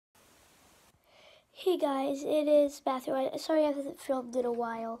Hey guys, it is Matthew. Sorry I haven't filmed in a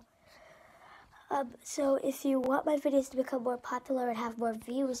while. So if you want my videos to become more popular and have more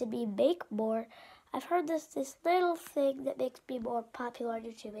views and me make more, I've heard this little thing that makes me more popular on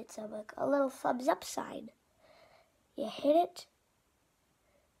YouTube. It's like a little thumbs up sign. You hit it,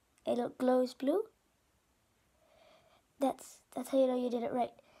 and it glows blue. That's how you know you did it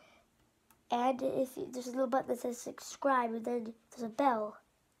right. And there's a little button that says subscribe, and then there's a bell.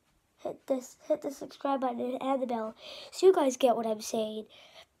 Hit the subscribe button and the bell, so you guys get what I'm saying.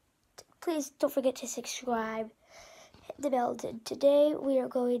 Please don't forget to subscribe. Hit the bell. Today we are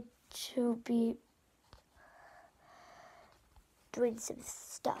going to be doing some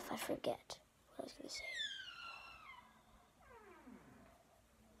stuff. I forget what I was going to say.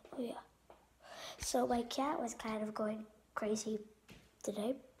 Oh yeah. So my cat was kind of going crazy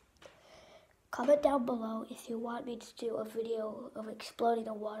today. Comment down below if you want me to do a video of exploding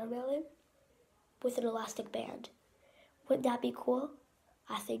a watermelon with an elastic band. Wouldn't that be cool?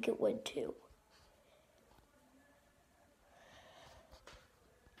 I think it would too.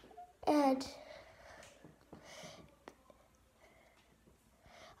 And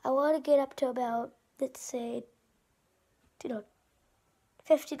I want to get up to about, let's say,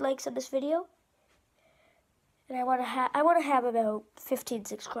 15 likes on this video. And I want to have about 15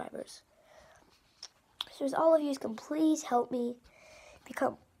 subscribers. So as all of you can please help me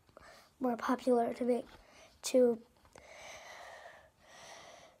become more popular to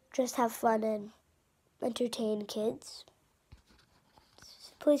just have fun and entertain kids.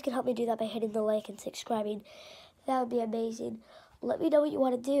 So please can help me do that by hitting the like and subscribing. That would be amazing. Let me know what you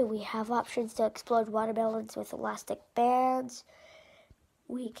want to do. We have options to explode watermelons with elastic bands.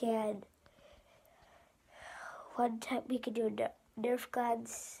 We can, one time we could do Nerf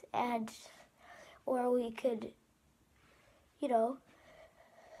guns, or we could,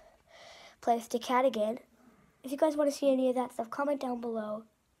 play with the cat again. If you guys want to see any of that stuff, comment down below.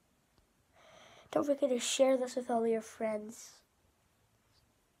 Don't forget to share this with all your friends.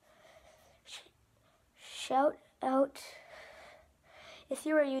 Shout out. If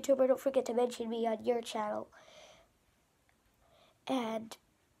you're a YouTuber, don't forget to mention me on your channel. And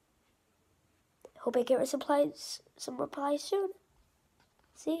hope I get some replies soon.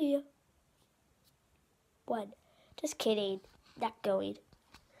 See ya. One. Just kidding. Not going.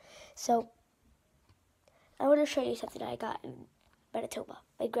 So, I want to show you something I got in Manitoba.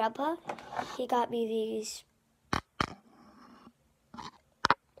 My grandpa, he got me these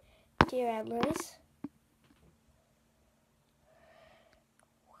deer antlers.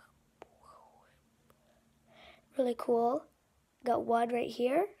 Really cool. Got one right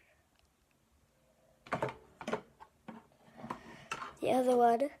here. The other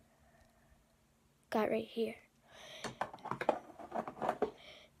one got right here.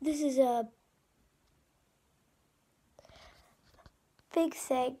 This is a big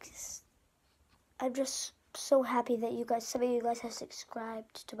thanks. I'm just so happy that some of you guys have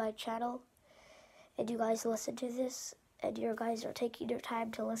subscribed to my channel, and you guys listen to this, and you guys are taking your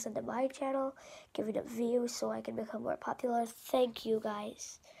time to listen to my channel, giving it views so I can become more popular. Thank you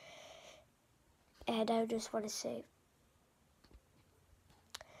guys. And I just want to say,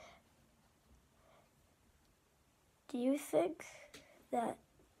 do you think that,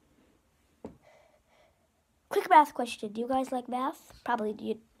 quick math question, do you guys like math? Probably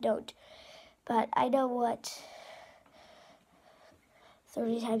you don't, but I know what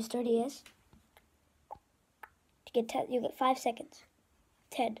 30 times 30 is. You get 5 seconds.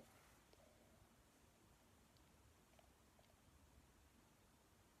 10.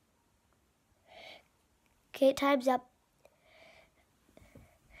 Okay, time's up.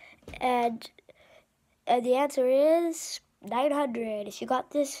 And the answer is 900. If you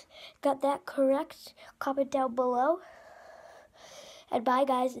got that correct, comment down below. And bye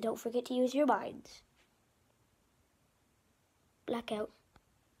guys, and don't forget to use your minds. Blackout.